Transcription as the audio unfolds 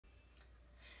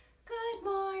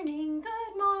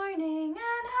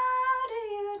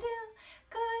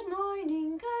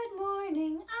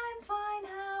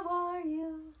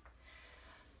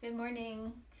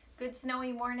morning. Good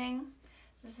snowy morning.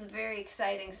 This is a very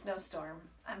exciting snowstorm.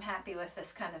 I'm happy with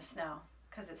this kind of snow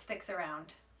because it sticks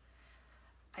around.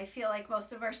 I feel like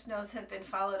most of our snows have been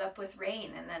followed up with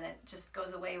rain and then it just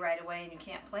goes away right away and you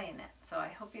can't play in it. So I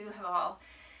hope you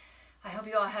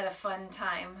all had a fun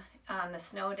time on the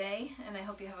snow day, and I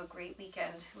hope you have a great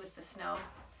weekend with the snow.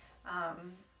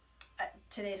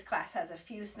 Today's class has a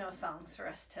few snow songs for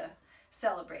us to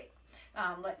celebrate.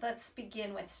 Let's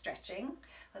begin with stretching.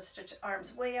 Let's stretch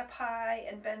arms way up high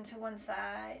and bend to one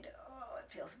side. Oh, it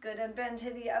feels good. And bend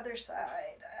to the other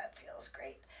side. That feels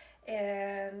great.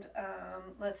 And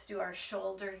let's do our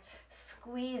shoulder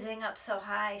squeezing up so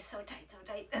high, so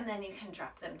tight. And then you can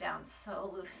drop them down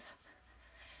so loose.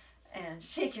 And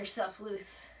shake yourself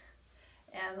loose.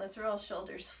 And let's roll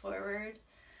shoulders forward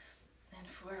and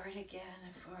forward again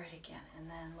and forward again. And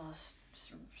then we'll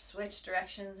switch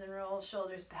directions and roll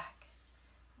shoulders back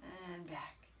and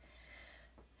back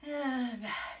and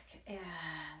back. And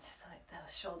let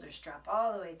those shoulders drop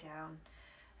all the way down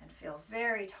and feel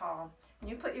very tall. And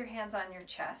you put your hands on your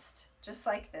chest, just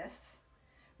like this.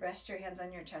 Rest your hands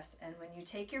on your chest, and when you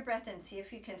take your breath in, see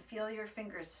if you can feel your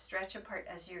fingers stretch apart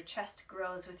as your chest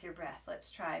grows with your breath.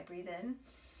 Let's try. Breathe in.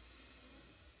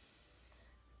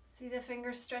 See the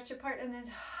fingers stretch apart, and then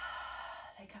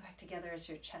they come back together as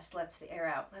your chest lets the air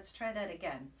out. Let's try that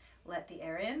again. Let the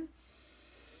air in.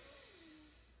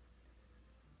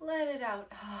 Let it out.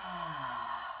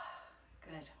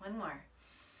 Good. One more.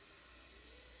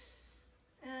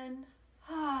 And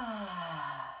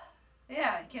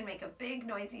yeah, I can make a big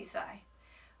noisy sigh.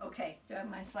 Okay, do I have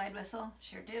my slide whistle?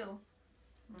 Sure do.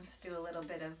 Let's do a little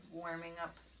bit of warming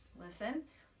up. Listen.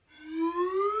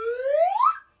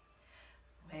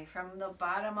 Way from the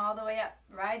bottom all the way up.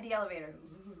 Ride the elevator.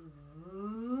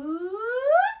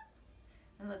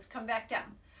 And let's come back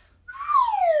down.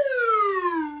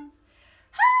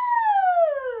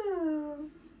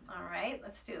 All right,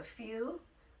 let's do a few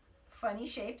funny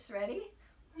shapes. Ready?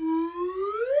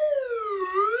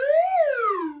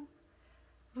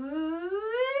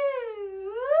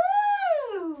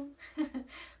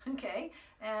 Okay,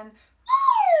 and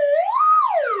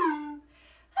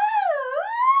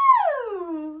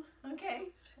okay,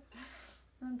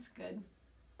 that's good.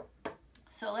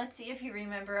 So let's see if you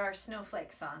remember our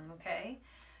snowflake song, okay?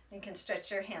 You can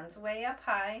stretch your hands way up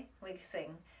high. We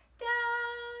sing,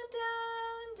 down,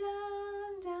 down,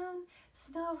 down, down,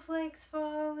 snowflakes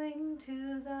falling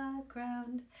to the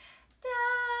ground.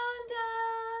 Down,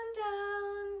 down,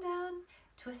 down, down,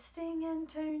 twisting and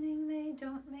turning, they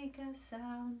don't make a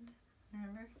sound.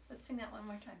 Remember? Let's sing that one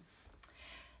more time.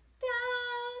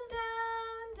 Down,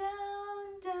 down,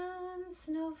 down, down,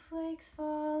 snowflakes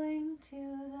falling to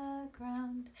the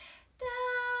ground.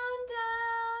 Down,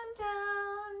 down,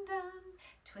 down, down,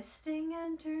 twisting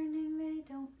and turning, they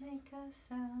don't make a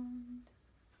sound.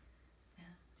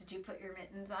 Yeah. Did you put your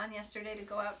mittens on yesterday to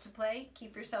go out to play?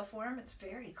 Keep yourself warm. It's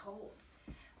very cold.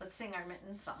 Let's sing our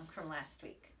Mitten Song from last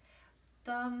week.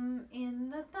 Thumb in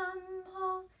the thumb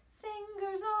hole,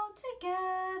 fingers all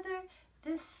together.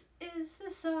 This is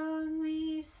the song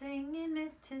we sing in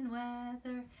mitten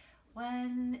weather.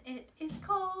 When it is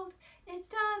cold, it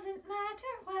doesn't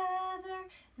matter whether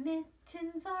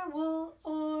mittens are wool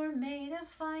or made of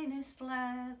finest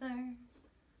leather.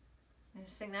 Gonna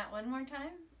sing that one more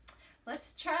time?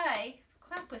 Let's try.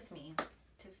 Clap with me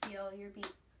to feel your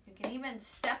beat. You can even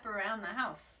step around the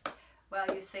house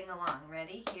while you sing along.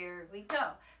 Ready? Here we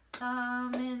go.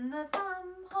 Thumb in the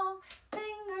thumb hole,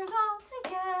 fingers all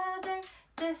together.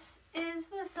 This is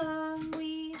the song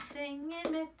we sing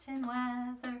in mitten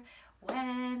weather.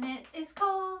 When it is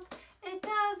cold, it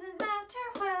doesn't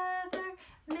matter whether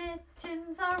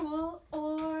mittens are wool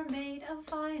or made of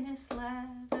finest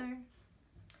leather.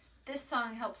 This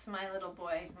song helps my little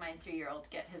boy, my 3-year-old,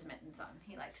 get his mittens on.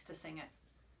 He likes to sing it.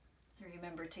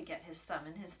 Remember to get his thumb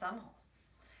in his thumb hole.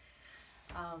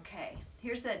 Okay,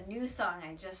 here's a new song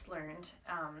I just learned.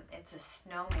 It's a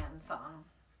Snowman song.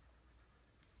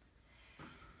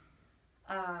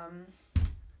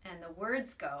 And the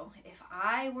words go, if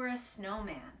I were a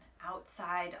snowman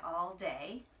outside all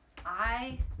day,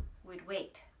 I would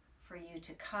wait for you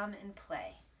to come and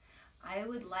play. I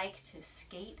would like to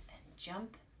skate and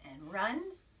jump and run.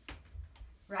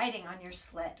 Riding on your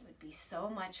sled would be so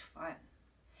much fun.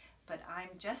 But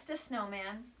I'm just a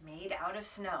snowman made out of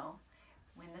snow.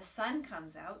 When the sun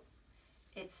comes out,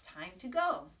 it's time to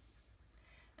go.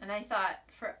 And I thought,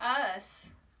 for us,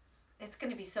 it's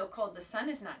going to be so cold, the sun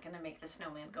is not going to make the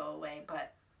snowman go away,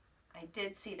 but I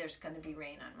did see there's going to be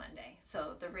rain on Monday.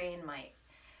 So the rain might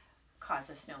cause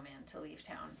a snowman to leave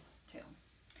town too.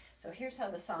 So here's how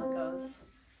the song goes.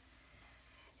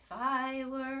 I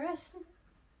were a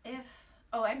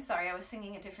oh, I'm sorry, I was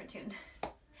singing a different tune.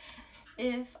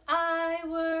 If I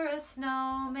were a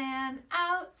snowman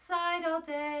outside all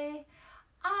day,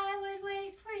 I would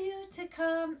wait for you to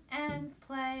come and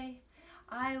play.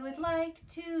 I would like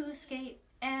to skate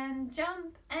and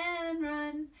jump and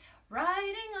run.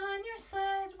 Riding on your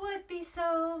sled would be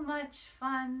so much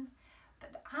fun.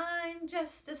 But I'm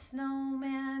just a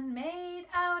snowman made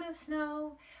out of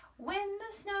snow. When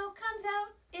the snow comes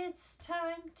out, it's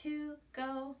time to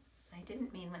go. I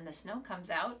didn't mean when the snow comes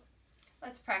out.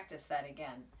 Let's practice that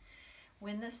again.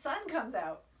 When the sun comes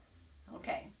out.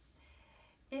 Okay.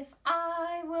 If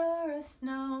I were a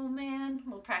snowman,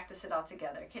 we'll practice it all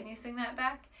together. Can you sing that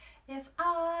back? If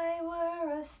I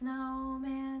were a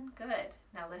snowman. Good.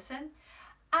 Now listen.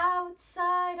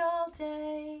 Outside all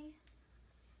day.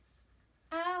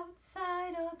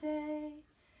 Outside all day.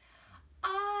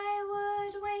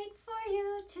 I would wait for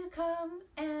you to come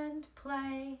and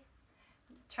play.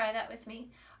 Try that with me.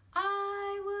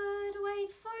 I would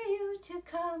wait for you to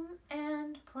come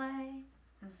and play.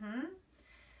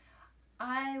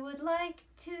 I would like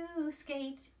to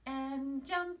skate and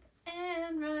jump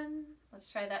and run. Let's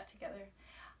try that together.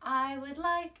 I would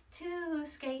like to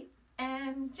skate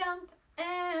and jump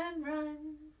and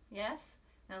run. Yes?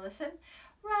 Now listen.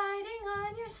 Riding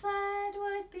on your sled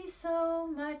would be so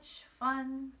much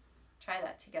fun. Try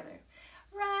that together.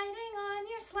 Riding on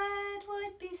your sled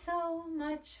would be so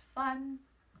much fun.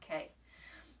 Okay.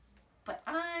 But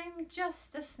I'm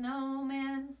just a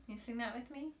snowman. You sing that with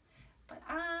me? But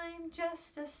I'm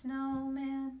just a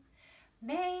snowman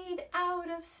made out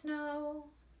of snow.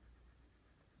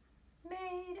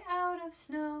 Made out of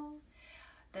snow.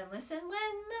 Then listen,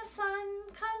 when the sun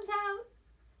comes out,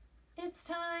 it's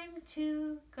time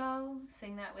to go.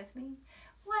 Sing that with me.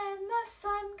 When the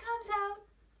sun comes out,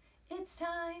 it's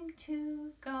time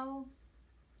to go.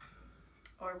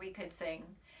 Or we could sing,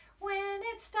 when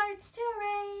it starts to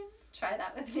rain. Try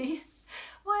that with me.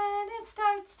 When it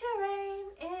starts to rain,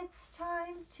 it's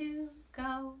time to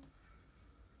go.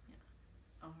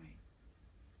 Yeah. All right.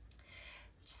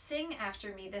 Sing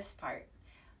after me this part.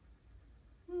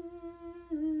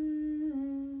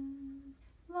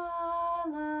 La,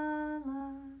 la,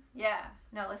 la. Yeah.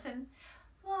 Now listen.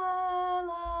 La,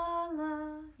 la,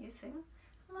 la. You sing.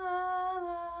 La,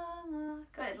 la, la.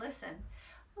 Good. Listen.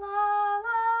 La,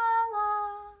 la,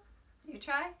 la. You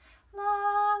try. La,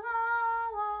 la,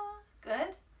 la.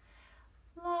 Good.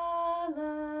 La,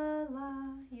 la, la.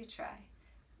 You try.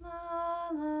 La,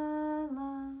 la,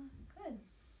 la. Good.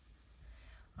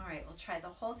 All right. We'll try the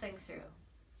whole thing through.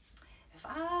 If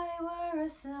I were a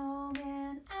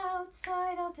snowman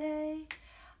outside all day,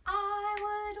 I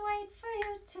would wait for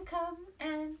you to come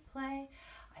and play.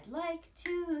 I'd like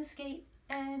to skate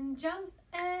and jump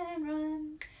and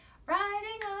run.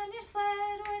 Riding on your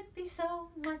sled would be so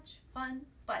much fun.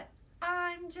 But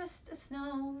I'm just a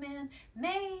snowman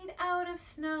made out of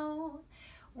snow.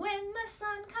 When the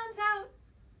sun comes out,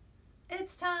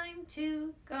 it's time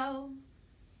to go.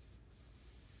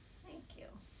 Thank you.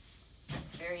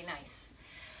 That's very nice.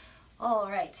 All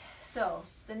right, so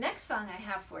the next song I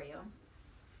have for you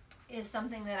is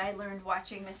something that I learned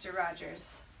watching Mr.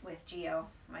 Rogers with Gio,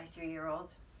 my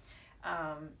 3-year-old.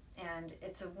 And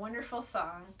it's a wonderful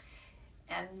song.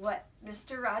 And what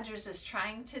Mr. Rogers was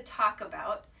trying to talk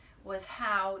about was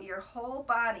how your whole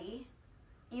body,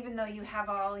 even though you have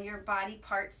all your body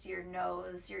parts, your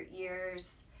nose, your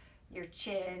ears, your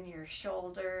chin, your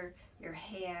shoulder, your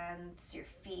hands, your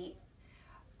feet,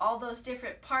 all those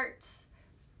different parts,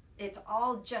 it's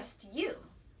all just you.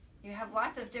 You have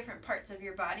lots of different parts of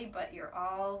your body, but you're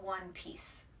all one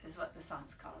piece, is what the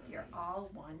song's called. You're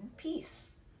all one piece.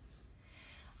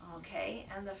 Okay,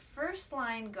 and the first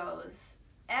line goes,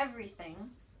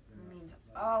 everything, means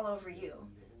all over you,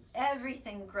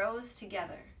 everything grows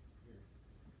together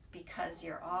because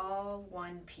you're all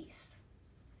one piece.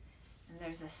 And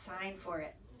there's a sign for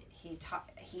it.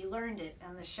 He learned it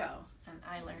in the show, and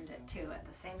I learned it too at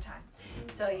the same time.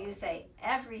 So you say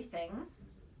everything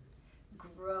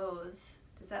grows.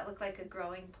 Does that look like a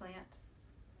growing plant?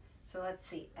 So let's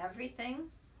see. Everything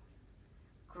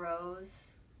grows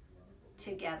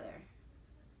together.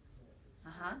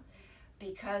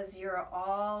 Because you're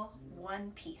all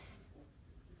one piece.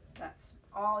 That's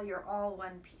all, you're all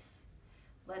one piece.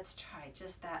 Let's try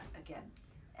just that again.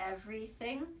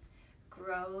 Everything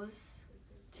grows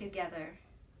together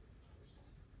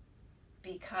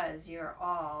because you're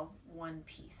all one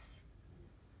piece.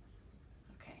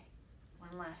 Okay,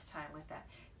 one last time with that.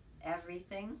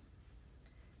 Everything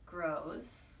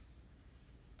grows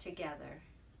together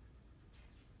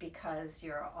because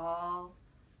you're all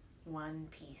one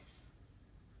piece.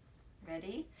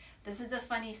 Ready? This is a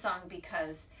funny song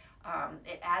because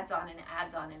it adds on and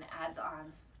adds on and adds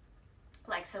on,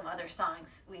 like some other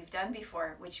songs we've done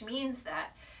before, which means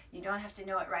that you don't have to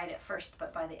know it right at first,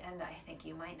 but by the end I think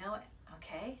you might know it.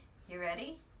 Okay, you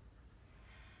ready?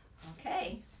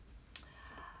 Okay.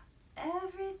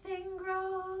 Everything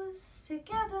grows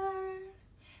together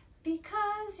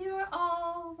because you're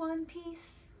all one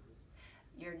piece.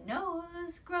 Your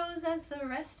nose grows as the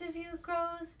rest of you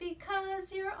grows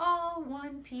because you're all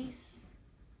one piece.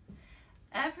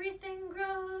 Everything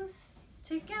grows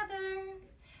together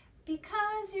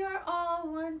because you're all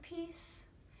one piece.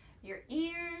 Your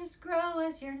ears grow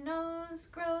as your nose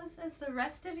grows as the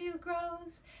rest of you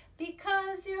grows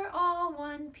because you're all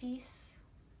one piece.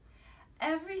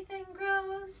 Everything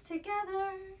grows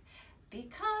together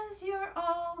because you're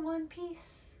all one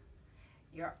piece.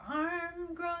 Your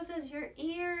arm grows as your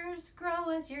ears grow,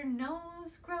 as your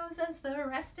nose grows, as the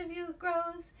rest of you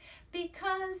grows,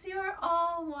 because you're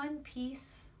all one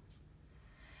piece.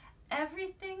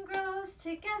 Everything grows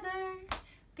together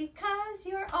because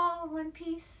you're all one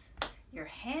piece. Your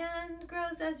hand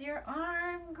grows as your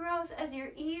arm grows, as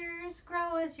your ears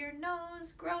grow, as your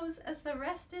nose grows, as the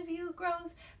rest of you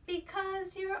grows,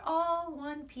 because you're all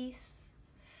one piece.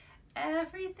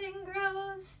 Everything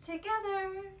grows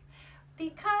together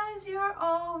because you're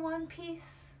all one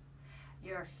piece.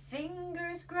 Your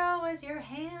fingers grow as your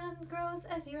hand grows,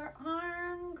 as your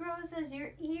arm grows, as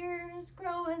your ears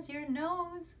grow, as your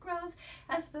nose grows,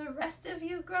 as the rest of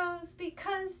you grows,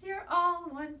 because you're all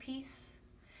one piece.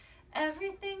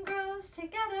 Everything grows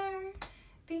together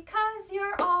because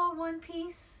you're all one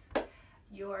piece.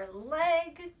 Your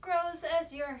leg grows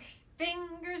as your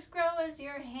fingers grow, as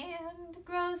your hand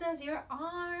grows, as your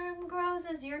arm grows,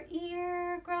 as your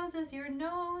ear grows, as your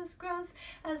nose grows,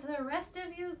 as the rest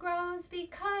of you grows,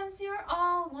 because you're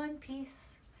all one piece.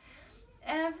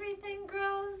 Everything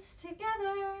grows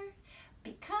together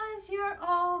because you're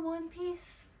all one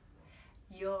piece.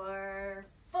 Your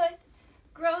foot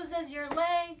grows as your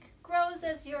leg grows,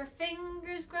 as your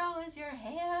fingers grow, as your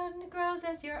hand grows,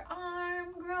 as your arm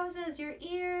grows, as your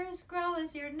ears grow,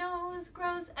 as your nose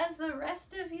grows, as the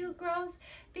rest of you grows,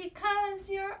 because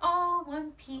you're all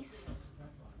one piece.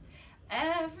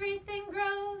 Everything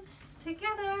grows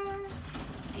together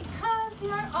because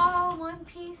you're all one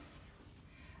piece.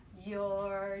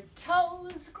 Your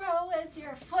toes grow as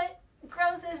your foot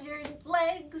grows, as your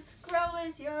legs grow,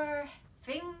 as your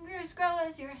fingers grow,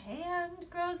 as your hand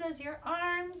grows, as your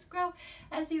arms grow,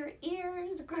 as your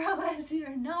ears grow, as your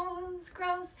nose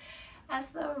grows, as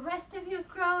the rest of you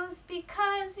grows,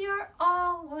 because you're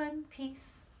all one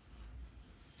piece.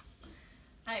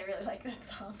 I really like that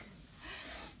song.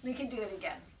 We can do it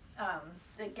again.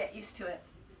 Get used to it.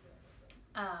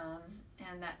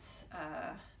 And that's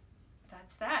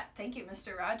that. Thank you,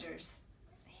 Mr. Rogers.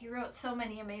 He wrote so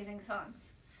many amazing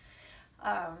songs.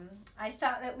 I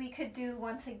thought that we could do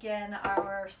once again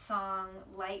our song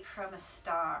Light from a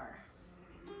Star.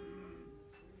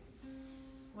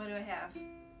 What do I have?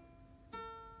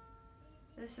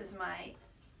 This is my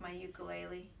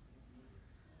ukulele.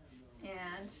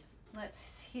 And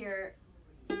let's hear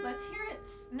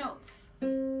its notes.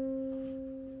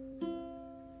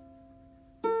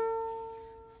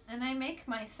 And I make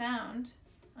my sound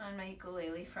on my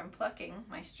ukulele from plucking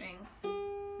my strings,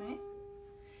 right?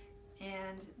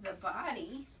 And the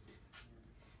body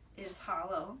is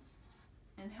hollow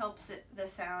and helps the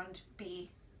sound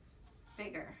be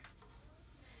bigger.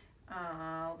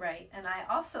 All right, and I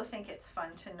also think it's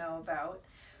fun to know about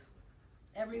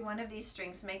every one of these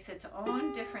strings makes its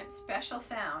own different special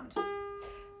sound,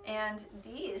 and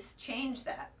these change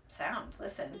that sound.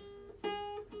 Listen.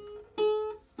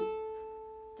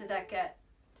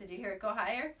 Did you hear it go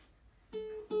higher?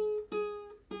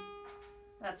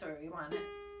 That's where we want it.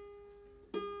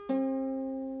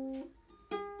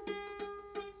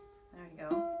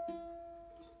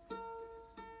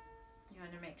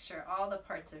 Sure all the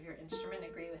parts of your instrument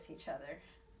agree with each other.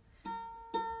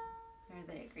 There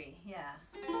they agree, yeah.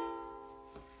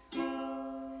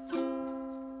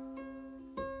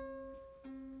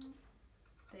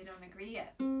 They don't agree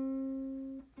yet.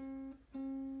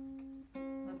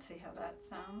 Let's see how that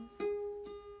sounds.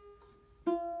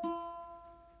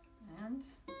 And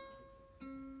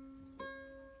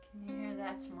can you hear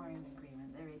that's more in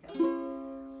agreement? There we go.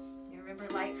 Do you remember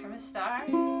Light from a Star?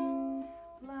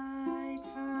 Light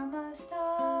from a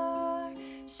star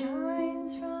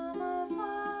shines from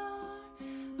afar.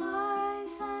 I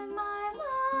send my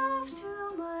love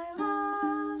to my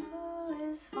love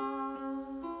who is far.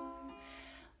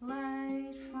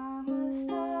 Light from a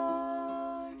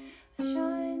star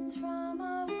shines from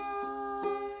afar.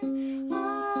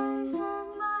 I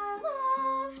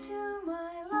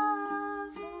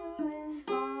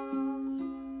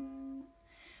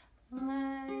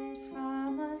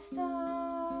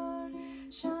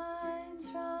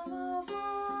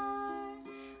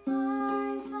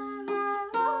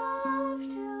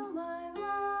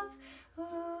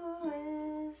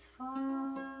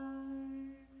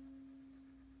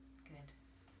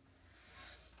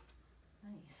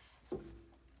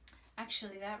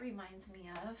Actually, that reminds me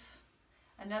of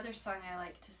another song I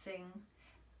like to sing.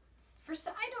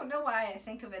 I don't know why I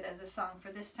think of it as a song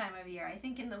for this time of year. I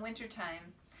think in the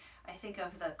wintertime, I think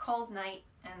of the cold night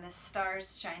and the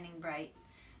stars shining bright.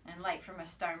 And Light from a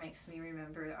Star makes me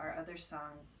remember our other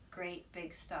song, Great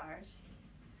Big Stars.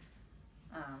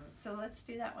 So let's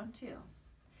do that one too.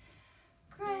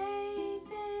 Great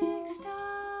big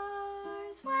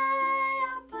stars way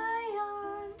up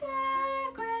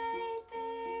yonder, great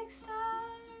big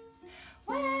stars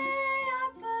way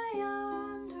up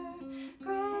yonder,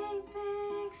 great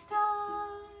big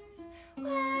stars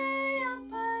way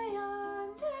up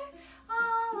yonder,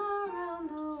 all around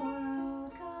the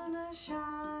world gonna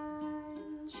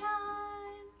shine,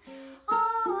 shine,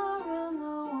 all around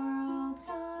the world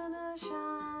gonna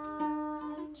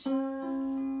shine,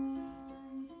 shine.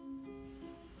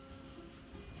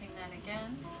 Sing that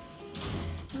again.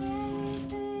 Great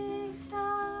big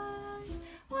stars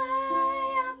way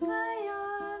up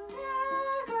yonder,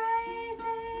 great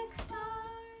big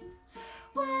stars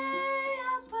way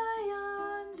up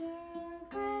yonder,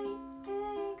 great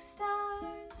big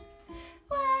stars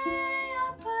way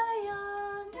up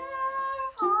yonder,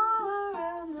 all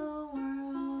around the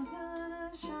world gonna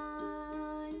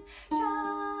shine,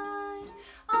 shine,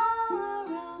 all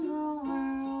around the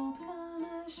world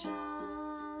gonna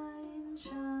shine,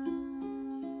 shine.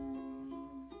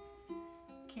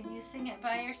 Can you sing it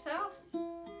by yourself?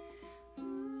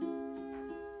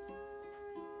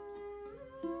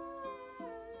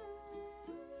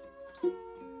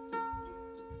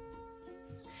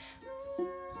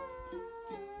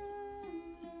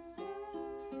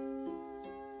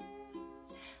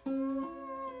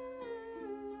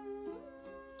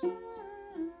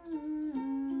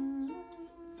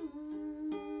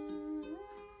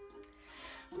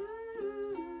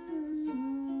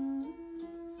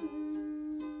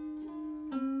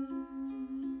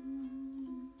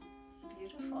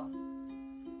 Beautiful.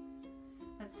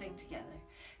 Let's sing together.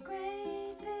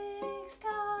 Great big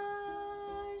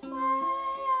stars way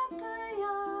up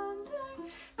yonder,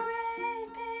 great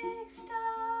big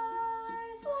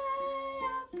stars way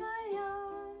up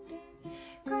yonder,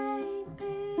 great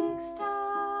big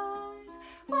stars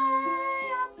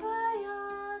way up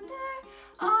yonder,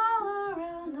 all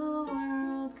around the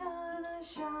world gonna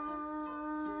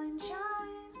shine,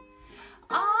 shine,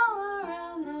 all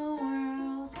around the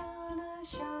world gonna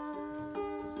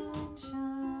shine,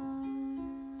 shine.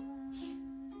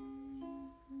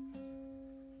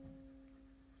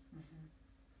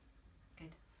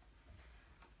 Good.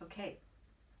 Okay.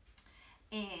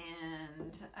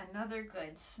 And another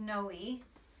good snowy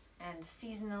and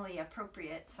seasonally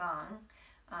appropriate song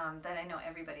that I know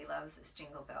everybody loves is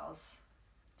Jingle Bells.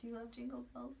 Do you love Jingle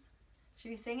Bells? Should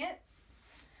we sing it?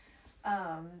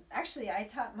 Actually, I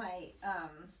taught my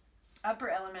upper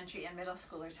elementary and middle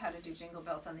schoolers how to do Jingle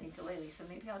Bells on the ukulele, so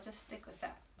maybe I'll just stick with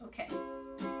that. Okay.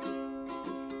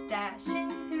 Dashing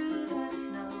through the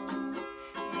snow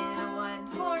in a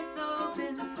one-horse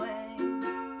open sleigh,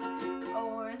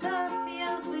 o'er the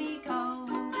fields we go,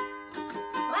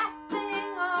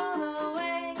 laughing all the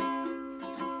way.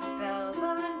 Bells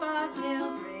on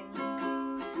bobtails ring,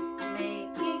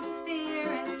 making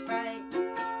spirits bright.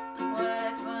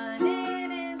 What fun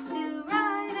it is to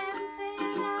ride and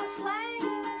sing a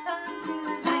sleighing song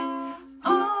tonight.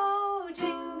 Oh,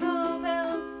 jingle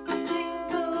bells,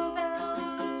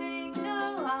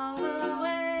 jingle all the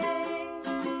way.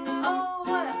 Oh,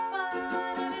 what fun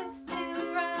it is to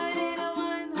ride in a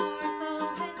one-horse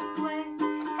open sleigh.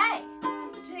 Hey!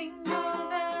 Jingle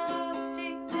bells,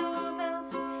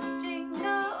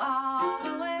 jingle all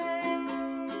the way.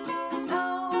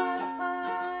 Oh, what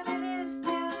fun it is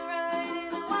to ride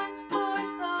in a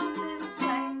one-horse open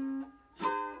sleigh.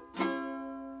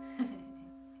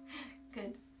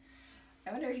 Good. I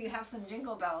wonder if you have some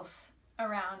jingle bells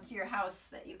around your house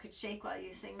that you could shake while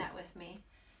you sing that with me.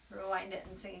 Rewind it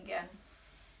and sing again.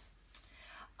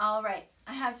 All right,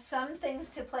 I have some things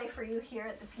to play for you here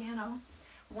at the piano.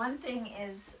 One thing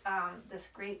is this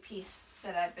great piece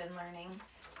that I've been learning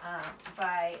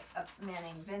by a man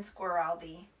named Vince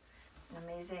Guaraldi, an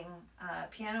amazing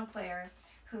piano player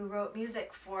who wrote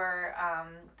music for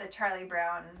the Charlie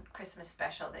Brown Christmas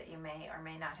special that you may or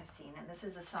may not have seen. And this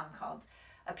is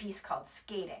a piece called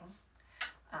Skating.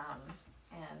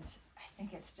 And I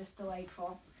think it's just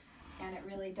delightful. And it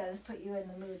really does put you in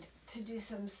the mood to do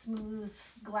some smooth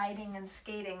gliding and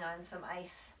skating on some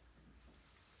ice.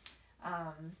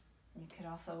 You could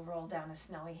also roll down a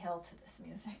snowy hill to this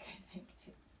music, I think,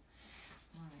 too.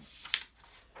 All right.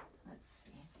 Let's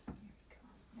see. Here we go.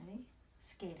 Ready?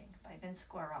 Skating by Vince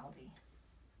Guaraldi.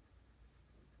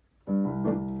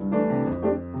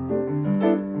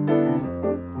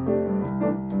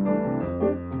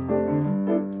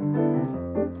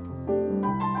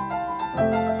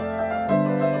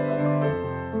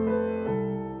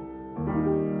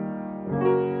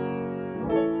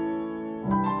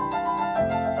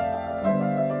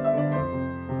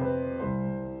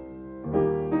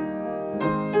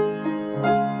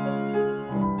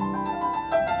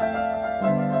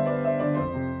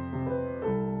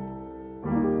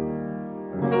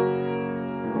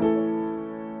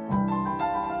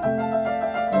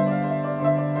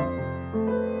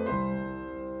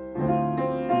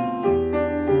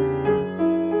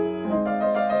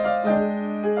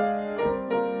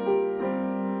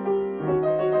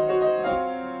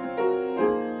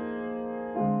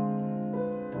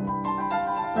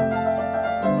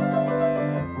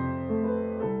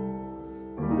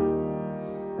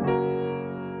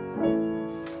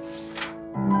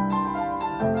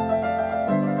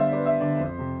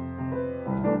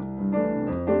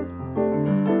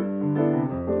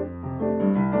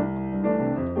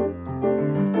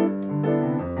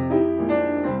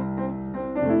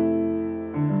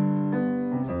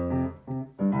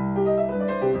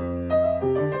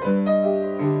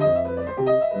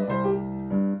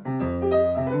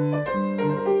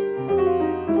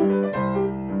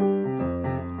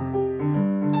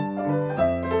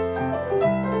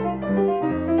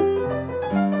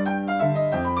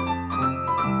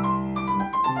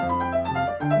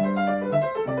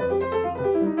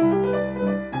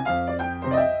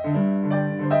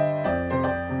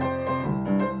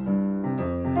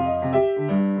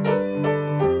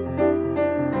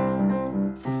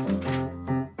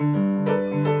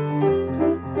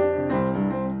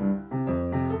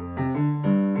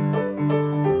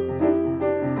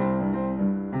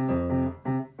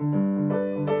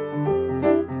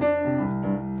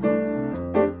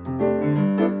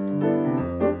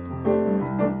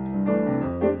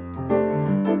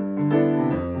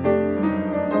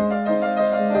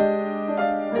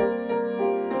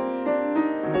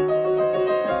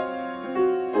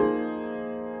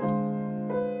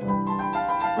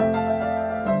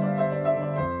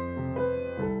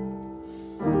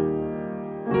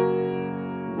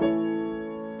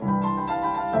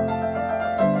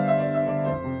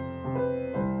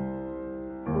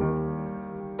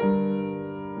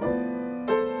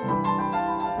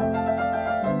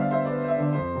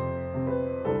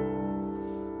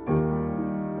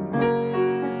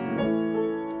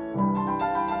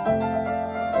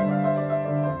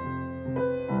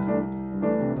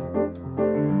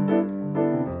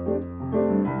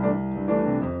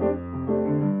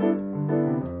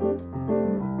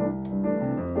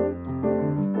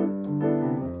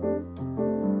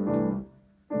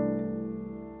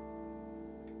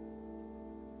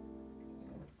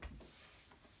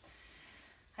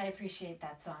 I appreciate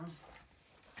that song.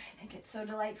 I think it's so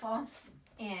delightful.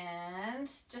 And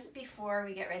just before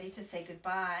we get ready to say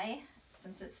goodbye,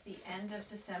 since it's the end of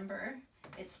December,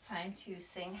 it's time to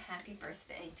sing happy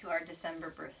birthday to our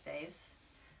December birthdays.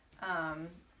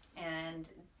 And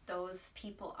those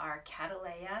people are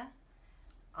Catalea,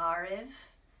 Ariv,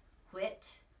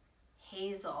 Whit,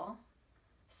 Hazel,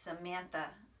 Samantha,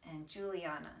 and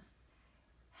Juliana.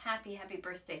 Happy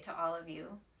birthday to all of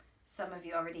you. Some of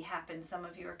you already happened, some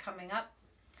of you are coming up.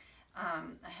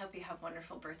 I hope you have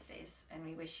wonderful birthdays, and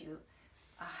we wish you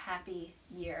a happy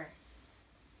year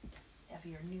of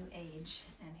your new age.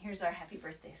 And here's our happy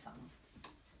birthday song.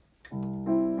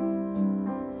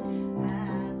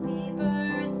 Happy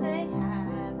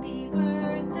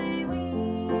birthday, we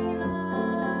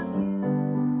love you.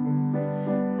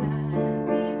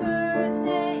 Happy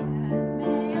birthday, and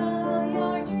may all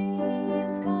your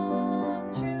dreams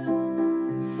come true.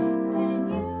 When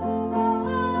you blow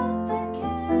out the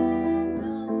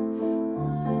candle,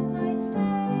 one night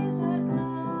stays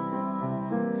aglow.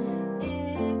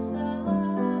 It's the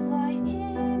love light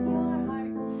in your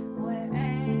heart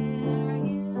wherever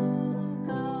you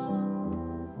go.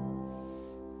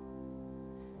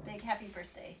 Big happy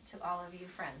birthday to all of you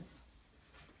friends.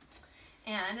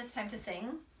 And it's time to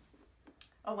sing.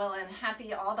 Oh well, and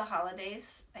happy all the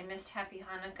holidays. I missed Happy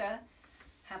Hanukkah.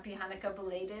 Happy Hanukkah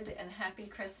belated, and Happy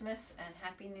Christmas, and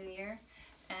Happy New Year.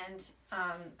 And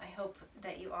I hope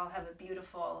that you all have a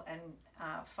beautiful and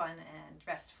fun and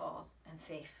restful and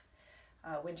safe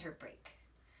winter break.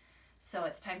 So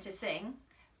it's time to sing.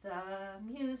 The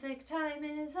music time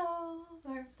is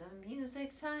over. The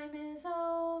music time is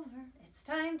over. It's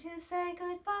time to say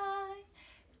goodbye.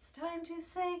 It's time to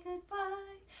say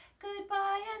goodbye.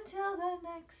 Goodbye until the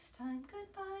next time.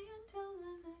 Goodbye until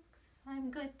the next time.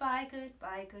 Goodbye,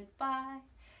 goodbye, goodbye.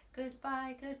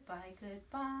 Goodbye, goodbye,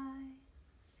 goodbye.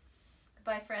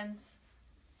 Goodbye, friends.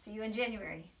 See you in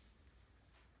January.